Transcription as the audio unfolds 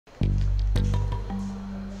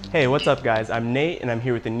Hey, what's up guys? I'm Nate and I'm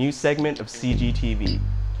here with a new segment of CGTV.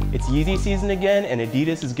 It's Yeezy season again and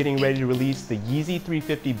Adidas is getting ready to release the Yeezy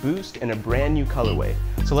 350 Boost in a brand new colorway.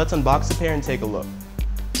 So let's unbox the pair and take a look.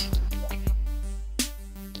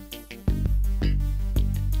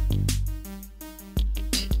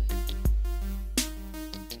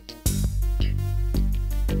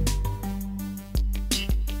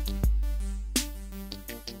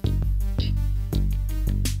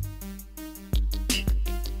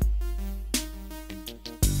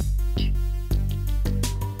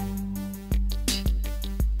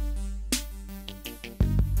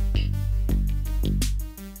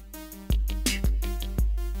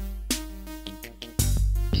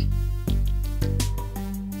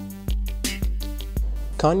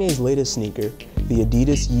 Kanye's latest sneaker, the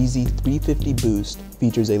adidas Yeezy 350 Boost,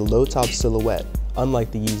 features a low-top silhouette,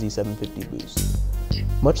 unlike the Yeezy 750 Boost.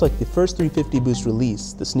 Much like the first 350 Boost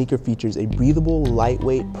release, the sneaker features a breathable,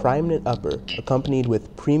 lightweight, prime-knit upper accompanied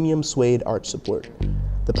with premium suede arch support.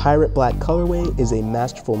 The pirate black colorway is a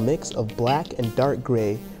masterful mix of black and dark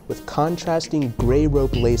gray with contrasting gray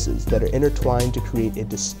rope laces that are intertwined to create a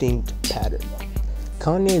distinct pattern.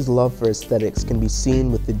 Kanye's love for aesthetics can be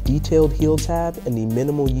seen with the detailed heel tab and the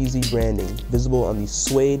minimal Yeezy branding visible on the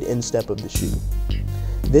suede instep of the shoe.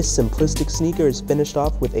 This simplistic sneaker is finished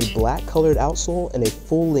off with a black colored outsole and a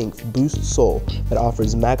full-length Boost sole that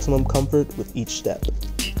offers maximum comfort with each step.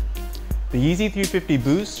 The Yeezy 350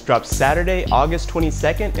 Boost drops Saturday, August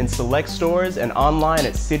 22nd in select stores and online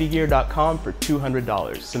at citygear.com for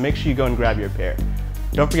 $200, so make sure you go and grab your pair.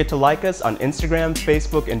 Don't forget to like us on Instagram,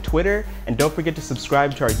 Facebook, and Twitter, and don't forget to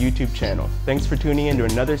subscribe to our YouTube channel. Thanks for tuning in to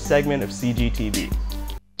another segment of CGTV.